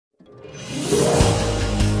From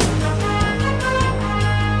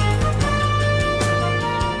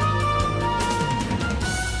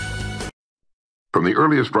the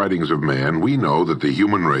earliest writings of man, we know that the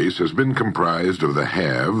human race has been comprised of the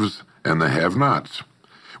haves and the have-nots.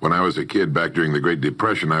 When I was a kid back during the Great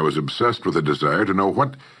Depression, I was obsessed with a desire to know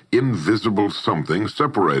what invisible something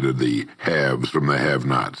separated the haves from the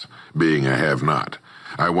have-nots, being a have-not.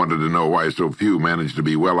 I wanted to know why so few managed to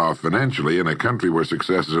be well off financially in a country where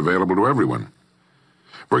success is available to everyone.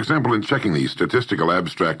 For example, in checking the Statistical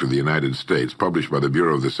Abstract of the United States, published by the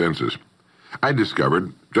Bureau of the Census, I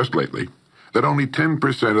discovered, just lately, that only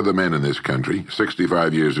 10% of the men in this country,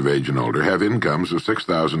 65 years of age and older, have incomes of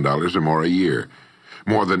 $6,000 or more a year.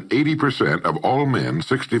 More than 80% of all men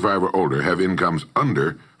 65 or older have incomes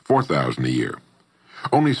under $4,000 a year.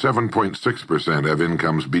 Only 7.6% have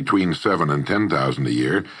incomes between $7,000 and $10,000 a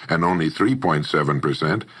year, and only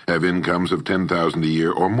 3.7% have incomes of $10,000 a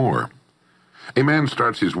year or more. A man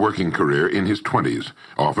starts his working career in his 20s,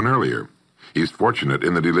 often earlier. He's fortunate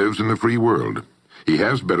in that he lives in the free world. He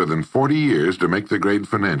has better than 40 years to make the grade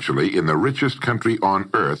financially in the richest country on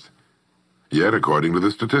earth. Yet, according to the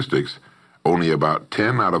statistics, only about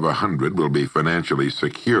 10 out of 100 will be financially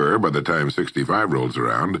secure by the time 65 rolls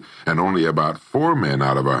around, and only about 4 men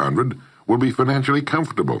out of 100 will be financially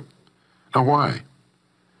comfortable. Now, why?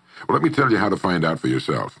 Well, let me tell you how to find out for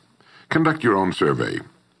yourself. Conduct your own survey.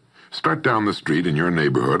 Start down the street in your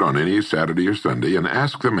neighborhood on any Saturday or Sunday and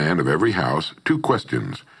ask the man of every house 2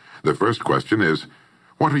 questions. The first question is,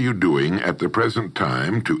 what are you doing at the present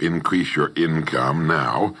time to increase your income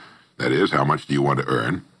now? That is, how much do you want to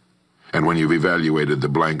earn? And when you've evaluated the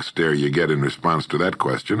blank stare you get in response to that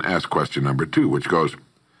question, ask question number 2, which goes,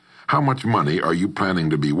 how much money are you planning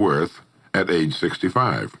to be worth at age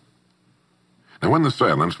 65? Now, when the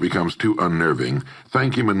silence becomes too unnerving,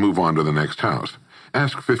 thank him and move on to the next house.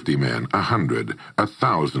 Ask 50 men, 100,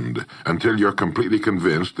 1,000, until you're completely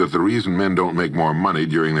convinced that the reason men don't make more money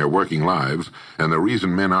during their working lives, and the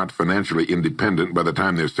reason men aren't financially independent by the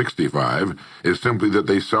time they're 65, is simply that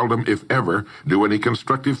they seldom, if ever, do any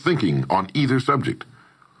constructive thinking on either subject.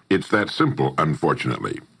 It's that simple,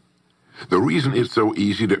 unfortunately. The reason it's so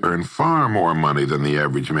easy to earn far more money than the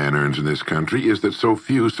average man earns in this country is that so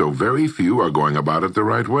very few, are going about it the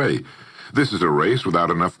right way. This is a race without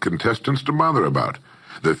enough contestants to bother about.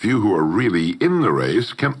 The few who are really in the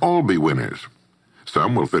race can all be winners.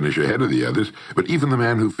 Some will finish ahead of the others, but even the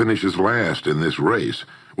man who finishes last in this race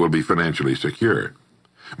will be financially secure.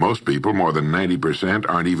 Most people, more than 90%,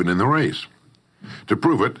 aren't even in the race. To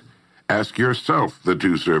prove it, ask yourself the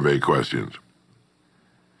 2 survey questions.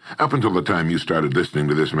 Up until the time you started listening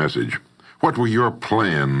to this message, what were your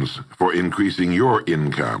plans for increasing your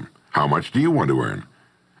income? How much do you want to earn?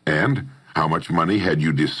 And how much money had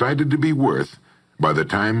you decided to be worth by the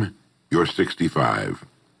time you're 65?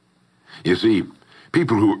 You see,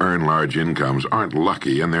 people who earn large incomes aren't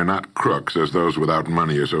lucky, and they're not crooks as those without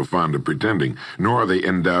money are so fond of pretending, nor are they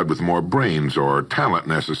endowed with more brains or talent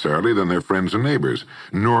necessarily than their friends and neighbors,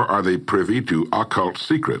 nor are they privy to occult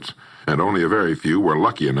secrets, and only a very few were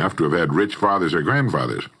lucky enough to have had rich fathers or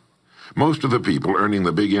grandfathers. Most of the people earning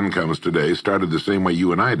the big incomes today started the same way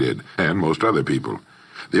you and I did, and most other people.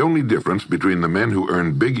 The only difference between the men who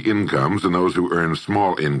earn big incomes and those who earn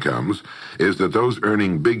small incomes is that those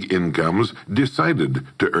earning big incomes decided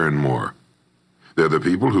to earn more. They're the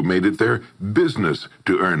people who made it their business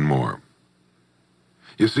to earn more.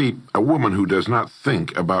 You see, a woman who does not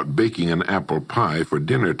think about baking an apple pie for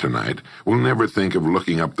dinner tonight will never think of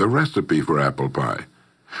looking up the recipe for apple pie.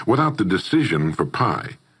 Without the decision for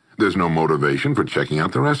pie, there's no motivation for checking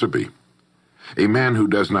out the recipe. A man who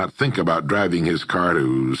does not think about driving his car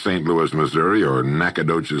to St. Louis, Missouri, or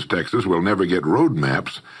Nacogdoches, Texas, will never get road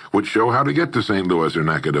maps which show how to get to St. Louis or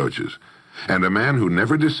Nacogdoches. And a man who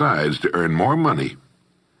never decides to earn more money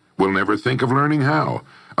will never think of learning how,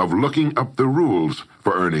 of looking up the rules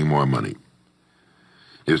for earning more money.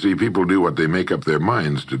 You see, people do what they make up their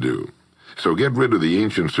minds to do. So get rid of the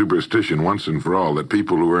ancient superstition once and for all that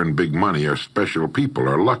people who earn big money are special people,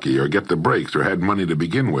 or lucky, or get the breaks, or had money to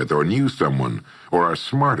begin with, or knew someone, or are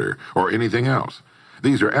smarter, or anything else.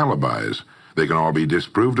 These are alibis. They can all be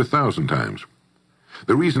disproved 1,000 times.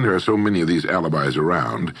 The reason there are so many of these alibis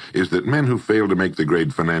around is that men who fail to make the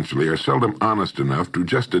grade financially are seldom honest enough to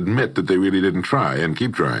just admit that they really didn't try and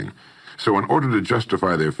keep trying. So in order to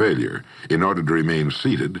justify their failure, in order to remain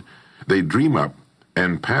seated, they dream up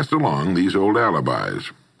and pass along these old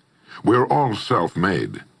alibis. We're all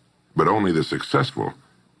self-made, but only the successful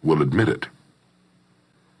will admit it.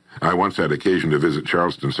 I once had occasion to visit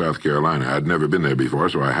Charleston, South Carolina. I'd never been there before,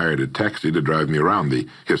 so I hired a taxi to drive me around the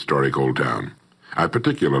historic old town. I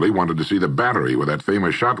particularly wanted to see the battery where that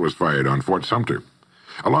famous shot was fired on Fort Sumter.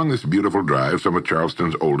 Along this beautiful drive, some of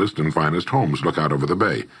Charleston's oldest and finest homes look out over the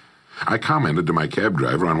bay. I commented to my cab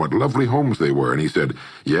driver on what lovely homes they were, and he said,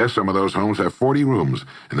 yes, some of those homes have 40 rooms.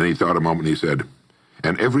 And then he thought a moment and he said,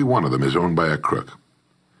 and every one of them is owned by a crook.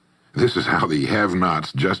 This is how the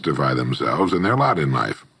have-nots justify themselves and their lot in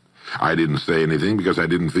life. I didn't say anything because I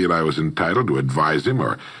didn't feel I was entitled to advise him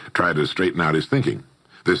or try to straighten out his thinking.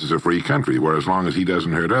 This is a free country where as long as he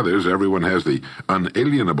doesn't hurt others, everyone has the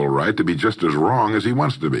unalienable right to be just as wrong as he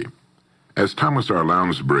wants to be. As Thomas R.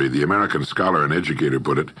 Lounsbury, the American scholar and educator,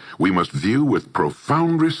 put it, we must view with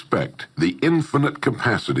profound respect the infinite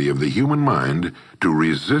capacity of the human mind to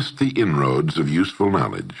resist the inroads of useful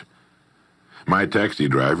knowledge. My taxi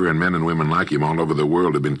driver and men and women like him all over the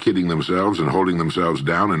world have been kidding themselves and holding themselves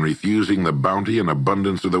down and refusing the bounty and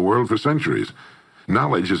abundance of the world for centuries.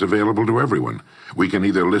 Knowledge is available to everyone. We can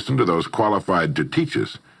either listen to those qualified to teach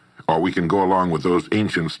us, or we can go along with those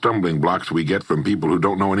ancient stumbling blocks we get from people who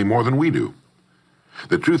don't know any more than we do.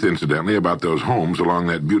 The truth, incidentally, about those homes along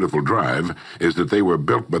that beautiful drive is that they were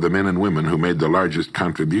built by the men and women who made the largest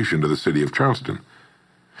contribution to the city of Charleston.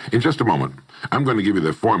 In just a moment, I'm going to give you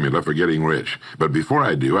the formula for getting rich, but before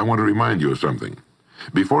I do, I want to remind you of something.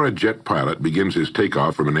 Before a jet pilot begins his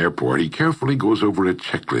takeoff from an airport, he carefully goes over a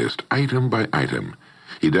checklist, item by item.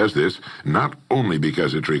 He does this not only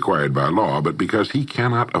because it's required by law, but because he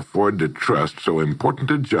cannot afford to trust so important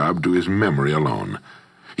a job to his memory alone.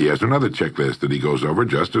 He has another checklist that he goes over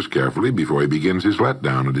just as carefully before he begins his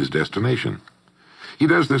letdown at his destination. He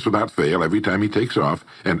does this without fail every time he takes off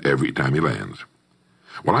and every time he lands.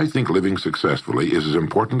 Well, I think living successfully is as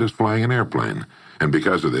important as flying an airplane, and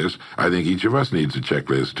because of this, I think each of us needs a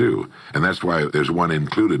checklist too, and that's why there's one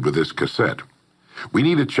included with this cassette. We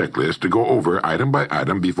need a checklist to go over item by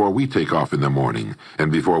item before we take off in the morning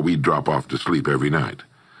and before we drop off to sleep every night.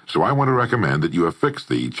 So I want to recommend that you affix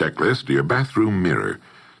the checklist to your bathroom mirror.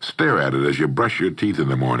 Stare at it as you brush your teeth in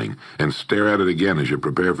the morning and stare at it again as you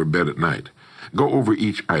prepare for bed at night. Go over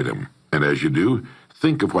each item, and as you do,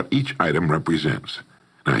 think of what each item represents.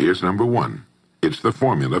 Now here's number 1. It's the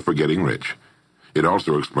formula for getting rich. It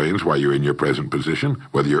also explains why you're in your present position,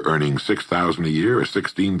 whether you're earning $6,000 a year or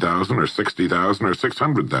 $16,000 or $60,000 or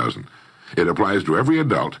 $600,000. It applies to every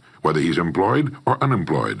adult, whether he's employed or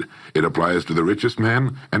unemployed. It applies to the richest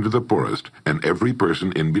man and to the poorest, and every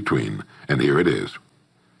person in between. And here it is.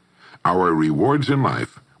 Our rewards in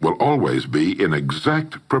life will always be in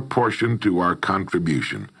exact proportion to our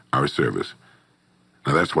contribution, our service.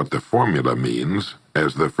 Now that's what the formula means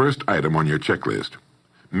as the first item on your checklist.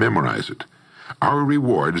 Memorize it. Our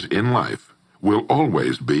rewards in life will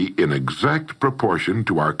always be in exact proportion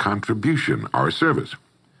to our contribution, our service.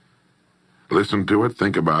 Listen to it,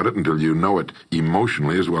 think about it until you know it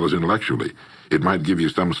emotionally as well as intellectually. It might give you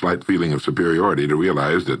some slight feeling of superiority to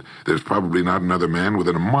realize that there's probably not another man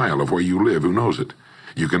within a mile of where you live who knows it.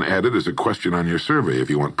 You can add it as a question on your survey if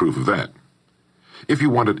you want proof of that. If you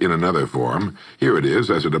want it in another form, here it is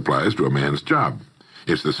as it applies to a man's job.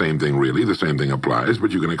 It's the same thing really, the same thing applies,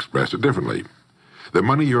 but you can express it differently. The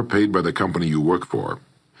money you're paid by the company you work for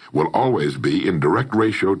will always be in direct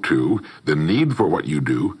ratio to the need for what you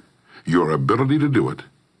do, your ability to do it,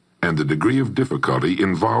 and the degree of difficulty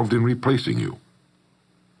involved in replacing you.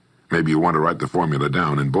 Maybe you want to write the formula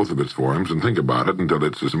down in both of its forms and think about it until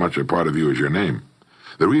it's as much a part of you as your name.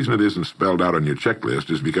 The reason it isn't spelled out on your checklist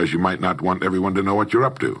is because you might not want everyone to know what you're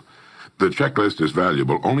up to. The checklist is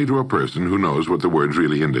valuable only to a person who knows what the words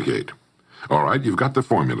really indicate. All right, you've got the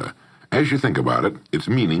formula. As you think about it, its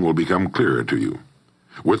meaning will become clearer to you.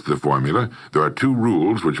 With the formula, there are 2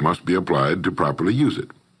 rules which must be applied to properly use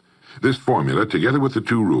it. This formula, together with the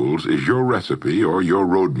 2 rules, is your recipe or your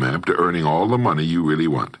roadmap to earning all the money you really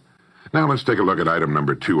want. Now let's take a look at item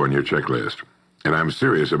number 2 on your checklist. And I'm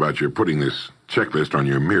serious about your putting this checklist on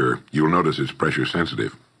your mirror. You'll notice it's pressure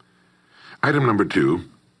sensitive. Item number 2,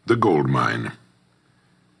 the gold mine.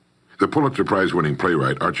 The Pulitzer Prize-winning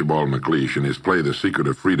playwright Archibald MacLeish, in his play The Secret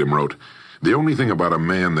of Freedom, wrote, "The only thing about a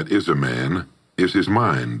man that is a man is his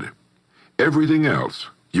mind. Everything else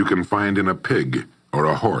you can find in a pig or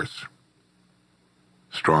a horse."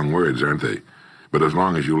 Strong words, aren't they? But as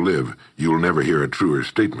long as you live, you'll never hear a truer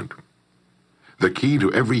statement. The key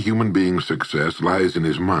to every human being's success lies in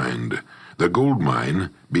his mind, the gold mine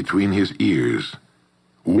between his ears.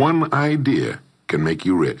 One idea can make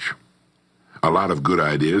you rich. A lot of good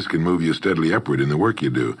ideas can move you steadily upward in the work you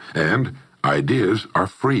do, and ideas are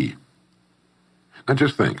free. Now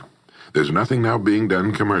just think. There's nothing now being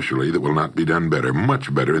done commercially that will not be done better,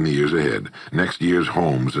 much better in the years ahead. Next year's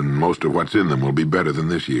homes and most of what's in them will be better than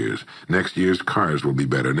this year's. Next year's cars will be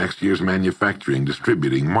better. Next year's manufacturing,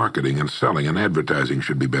 distributing, marketing, and selling and advertising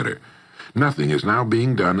should be better. Nothing is now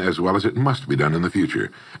being done as well as it must be done in the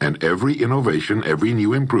future, and every innovation, every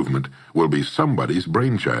new improvement will be somebody's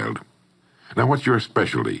brainchild. Now, what's your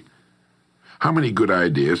specialty? How many good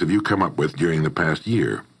ideas have you come up with during the past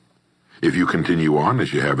year? If you continue on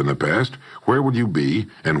as you have in the past, where will you be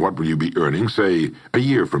and what will you be earning, say, a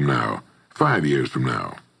year from now, 5 years from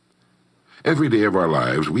now? Every day of our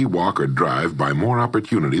lives, we walk or drive by more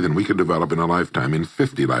opportunity than we could develop in a lifetime in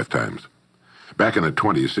 50 lifetimes. Back in the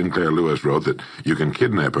 20s, Sinclair Lewis wrote that you can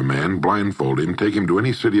kidnap a man, blindfold him, take him to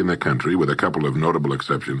any city in the country with a couple of notable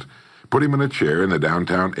exceptions, put him in a chair in the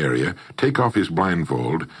downtown area, take off his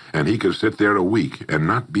blindfold, and he could sit there a week and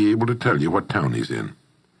not be able to tell you what town he's in.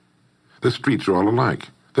 The streets are all alike.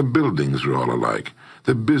 The buildings are all alike.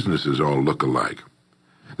 The businesses all look alike.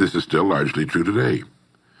 This is still largely true today.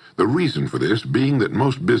 The reason for this being that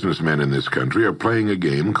most businessmen in this country are playing a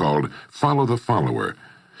game called follow the follower.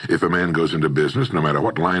 If a man goes into business, no matter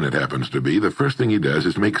what line it happens to be, the first thing he does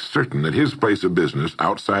is make certain that his place of business,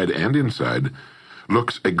 outside and inside,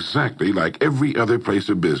 looks exactly like every other place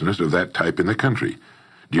of business of that type in the country.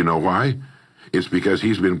 Do you know why? It's because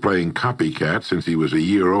he's been playing copycat since he was a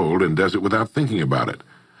year old and does it without thinking about it.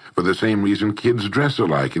 For the same reason kids dress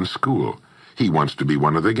alike in school. He wants to be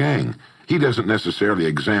one of the gang. He doesn't necessarily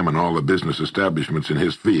examine all the business establishments in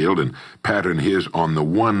his field and pattern his on the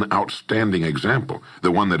one outstanding example,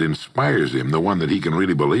 the one that inspires him, the one that he can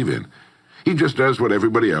really believe in. He just does what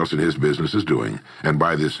everybody else in his business is doing, and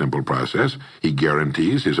by this simple process, he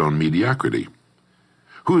guarantees his own mediocrity.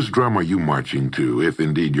 Whose drum are you marching to, if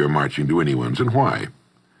indeed you're marching to anyone's, and why?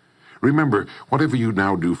 Remember, whatever you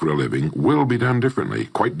now do for a living will be done differently,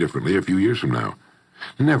 quite differently a few years from now.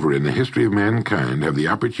 Never in the history of mankind have the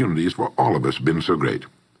opportunities for all of us been so great.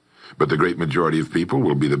 But the great majority of people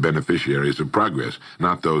will be the beneficiaries of progress,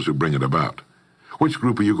 not those who bring it about. Which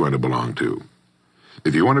group are you going to belong to?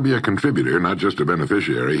 If you want to be a contributor, not just a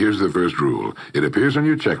beneficiary, here's the first rule. It appears on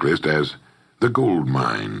your checklist as the gold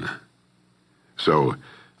mine. So,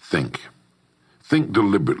 think. Think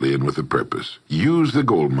deliberately and with a purpose. Use the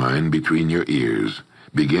gold mine between your ears.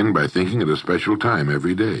 Begin by thinking at a special time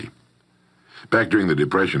every day. Back during the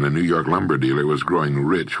Depression, a New York lumber dealer was growing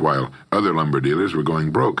rich while other lumber dealers were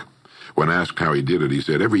going broke. When asked how he did it, he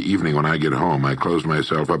said, "Every evening when I get home, I close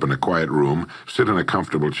myself up in a quiet room, sit in a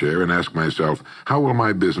comfortable chair, and ask myself, how will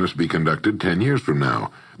my business be conducted 10 years from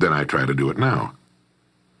now? Then I try to do it now."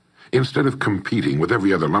 Instead of competing with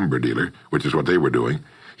every other lumber dealer, which is what they were doing,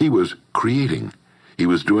 he was creating. He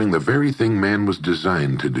was doing the very thing man was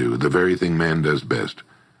designed to do, the very thing man does best.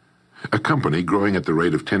 A company growing at the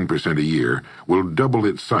rate of 10% a year will double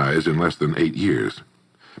its size in less than 8 years.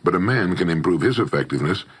 But a man can improve his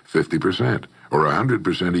effectiveness 50%, or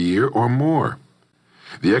 100% a year, or more.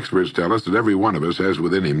 The experts tell us that every one of us has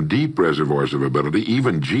within him deep reservoirs of ability,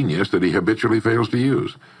 even genius, that he habitually fails to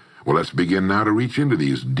use. Well, let's begin now to reach into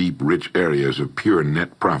these deep, rich areas of pure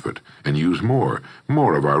net profit and use more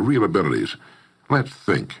of our real abilities. Let's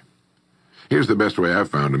think. Here's the best way I've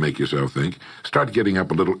found to make yourself think. Start getting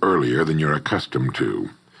up a little earlier than you're accustomed to.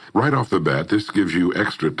 Right off the bat, this gives you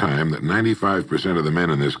extra time that 95% of the men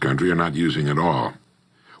in this country are not using at all.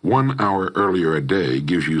 1 hour earlier a day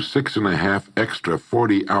gives you 6.5 extra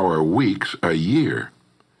 40-hour weeks a year.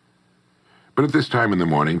 But at this time in the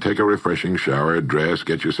morning, take a refreshing shower, dress,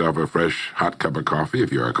 get yourself a fresh, hot cup of coffee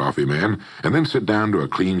if you're a coffee man, and then sit down to a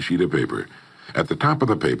clean sheet of paper. At the top of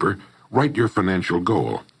the paper, write your financial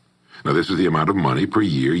goal. Now, this is the amount of money per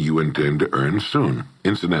year you intend to earn soon.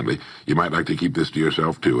 Incidentally, you might like to keep this to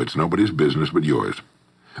yourself, too. It's nobody's business but yours.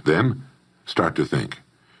 Then, start to think.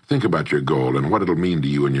 Think about your goal and what it'll mean to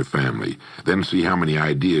you and your family. Then see how many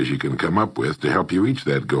ideas you can come up with to help you reach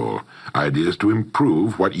that goal. Ideas to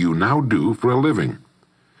improve what you now do for a living.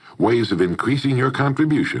 Ways of increasing your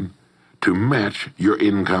contribution to match your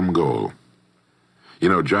income goal. You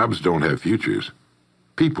know, jobs don't have futures.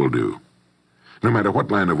 People do. No matter what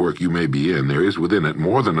line of work you may be in, there is within it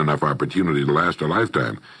more than enough opportunity to last a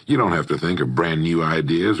lifetime. You don't have to think of brand new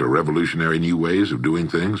ideas or revolutionary new ways of doing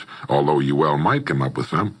things, although you well might come up with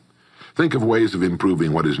some. Think of ways of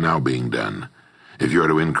improving what is now being done. If you are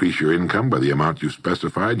to increase your income by the amount you've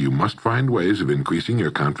specified, you must find ways of increasing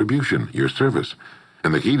your contribution, your service.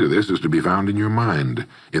 And the key to this is to be found in your mind,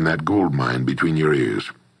 in that gold mine between your ears.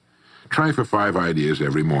 Try for 5 ideas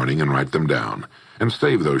every morning and write them down, and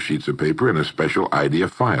save those sheets of paper in a special idea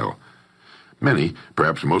file. Many,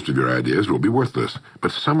 perhaps most of your ideas will be worthless,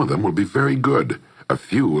 but some of them will be very good. A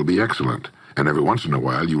few will be excellent, and every once in a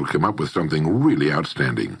while you will come up with something really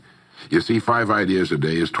outstanding. You see, 5 ideas a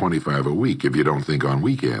day is 25 a week if you don't think on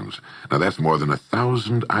weekends. Now that's more than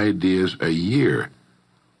 1,000 ideas a year.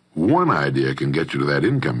 One idea can get you to that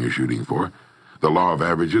income you're shooting for. The law of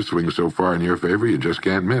averages swings so far in your favor you just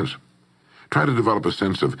can't miss. Try to develop a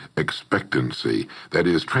sense of expectancy. That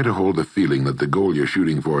is, try to hold the feeling that the goal you're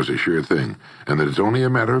shooting for is a sure thing, and that it's only a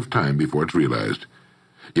matter of time before it's realized.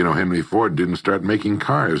 You know, Henry Ford didn't start making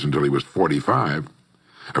cars until he was 45.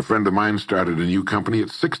 A friend of mine started a new company at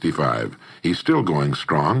 65. He's still going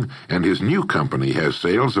strong, and his new company has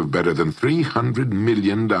sales of better than $300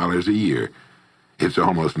 million a year. It's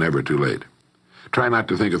almost never too late. Try not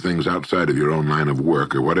to think of things outside of your own line of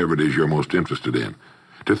work or whatever it is you're most interested in.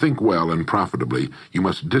 To think well and profitably, you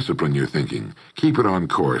must discipline your thinking. Keep it on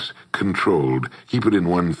course, controlled, keep it in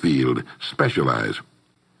one field, specialize.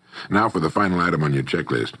 Now for the final item on your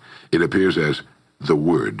checklist. It appears as the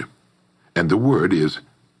word. And the word is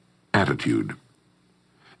attitude.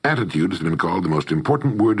 Attitude has been called the most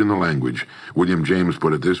important word in the language. William James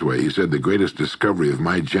put it this way. He said, "The greatest discovery of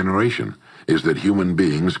my generation is that human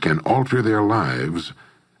beings can alter their lives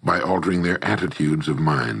by altering their attitudes of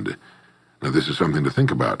mind." Now, this is something to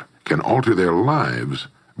think about. Can alter their lives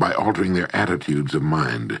by altering their attitudes of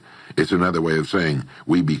mind. It's another way of saying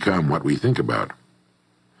we become what we think about.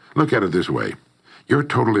 Look at it this way. Your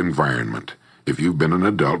total environment, if you've been an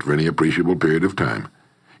adult for any appreciable period of time,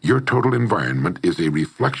 your total environment is a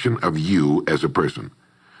reflection of you as a person.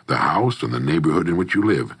 The house and the neighborhood in which you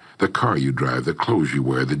live, the car you drive, the clothes you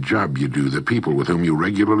wear, the job you do, the people with whom you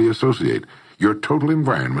regularly associate. Your total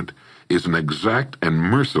environment is an exact and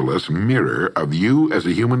merciless mirror of you as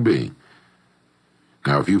a human being.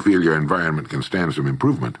 Now, if you feel your environment can stand some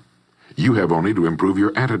improvement, you have only to improve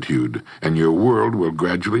your attitude, and your world will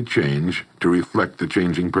gradually change to reflect the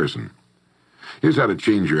changing person. Here's how to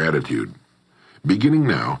change your attitude. Beginning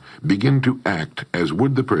now, begin to act as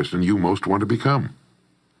would the person you most want to become.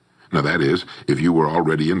 Now that is, if you were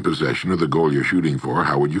already in possession of the goal you're shooting for,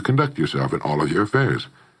 how would you conduct yourself in all of your affairs?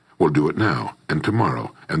 Well, do it now, and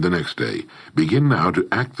tomorrow, and the next day. Begin now to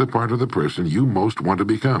act the part of the person you most want to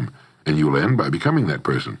become, and you'll end by becoming that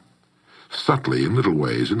person. Subtly, in little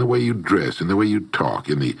ways, in the way you dress, in the way you talk,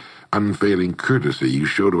 in the unfailing courtesy you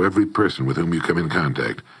show to every person with whom you come in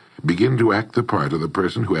contact, begin to act the part of the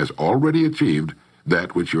person who has already achieved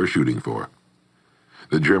that which you're shooting for.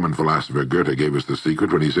 The German philosopher Goethe gave us the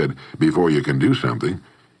secret when he said, before you can do something,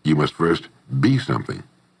 you must first be something.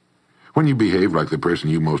 When you behave like the person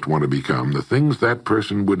you most want to become, the things that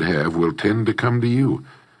person would have will tend to come to you.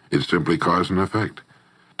 It's simply cause and effect.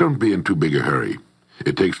 Don't be in too big a hurry.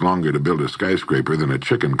 It takes longer to build a skyscraper than a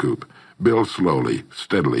chicken coop. Build slowly,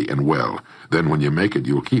 steadily, and well. Then when you make it,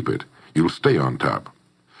 you'll keep it. You'll stay on top.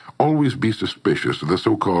 Always be suspicious of the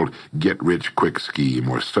so-called get-rich-quick scheme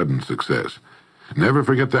or sudden success. Never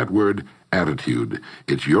forget that word, attitude.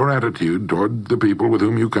 It's your attitude toward the people with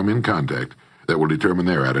whom you come in contact that will determine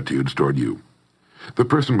their attitudes toward you. The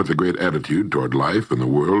person with the great attitude toward life and the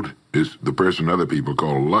world is the person other people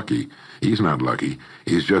call lucky. He's not lucky.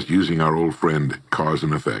 He's just using our old friend cause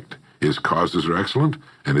and effect. His causes are excellent,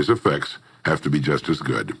 and his effects have to be just as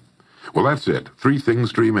good. Well, that's it. 3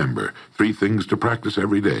 things to remember. 3 things to practice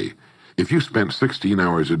every day. If you spent 16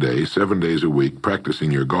 hours a day, 7 days a week,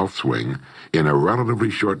 practicing your golf swing, in a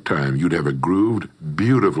relatively short time, you'd have a grooved,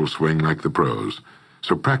 beautiful swing like the pros.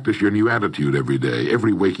 So practice your new attitude every day,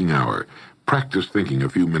 every waking hour. Practice thinking a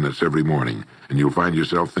few minutes every morning, and you'll find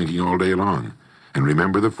yourself thinking all day long. And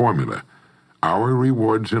remember the formula. Our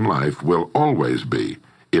rewards in life will always be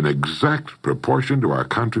in exact proportion to our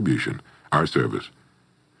contribution, our service.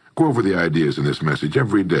 Go over the ideas in this message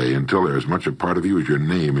every day until they're as much a part of you as your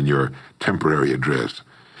name and your temporary address.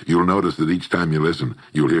 You'll notice that each time you listen,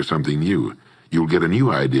 you'll hear something new. You'll get a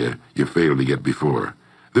new idea you failed to get before.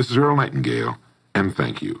 This is Earl Nightingale, and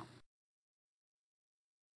thank you.